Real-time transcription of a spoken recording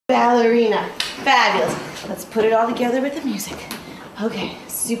ballerina. Fabulous. Let's put it all together with the music. Okay,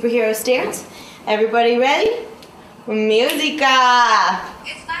 superhero stance. Everybody ready? Musica!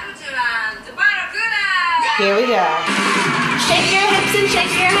 It's time to run the Barracuda! Here we go. Shake your hips and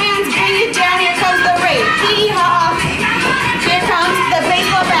shake your hands. Bring it down. Here comes the rain. Hee-haw. Here comes the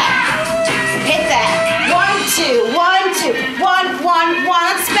baseball bat. Hit that. 1, 2, 1, 2. 1, 1, 1.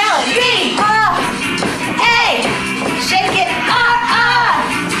 Let's spell it. B, A. Shake it.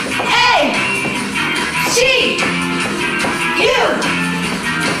 A. G. U.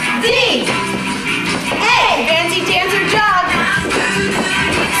 D. A. Fancy dancer jog.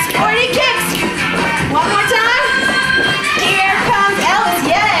 Sporty kicks. One more time. Here comes Elvis.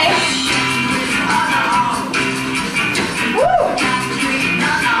 Yay. Woo.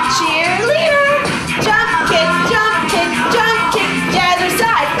 Cheerleader. Jump kick, jump kick, jump kick.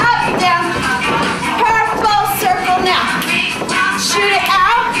 Jazzercise. Up, down. Purple circle now. Shoot it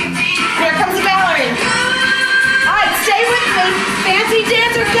out. Here comes the ballerina. All right, stay with me. Fancy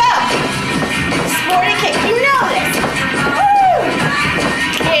dancer, go. Sporty kick. You know this. Woo.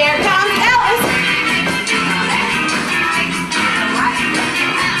 Here comes Elvis.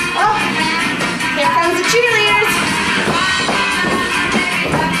 Oh, here comes the cheerleaders.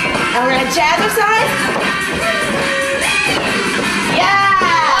 And we're gonna jazzercise.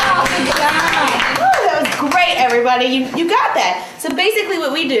 Yeah! Woo, that was great, everybody. You got that. So basically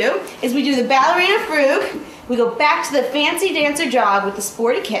what we do is we do the ballerina frug. We go back to the fancy dancer jog with the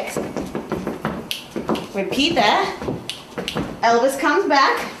sporty kicks. Repeat that. Elvis comes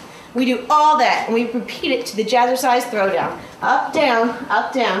back. We do all that, and we repeat it to the jazzercise throwdown. Up, down,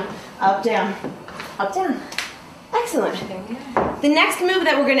 up, down, up, down, up, down. Excellent. The next move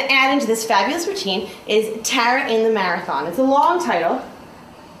that we're going to add into this fabulous routine is Tara in the Marathon. It's a long title,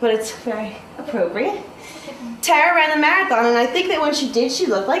 but it's very appropriate. Tara ran the marathon, and I think that when she did, she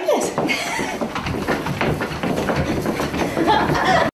looked like this.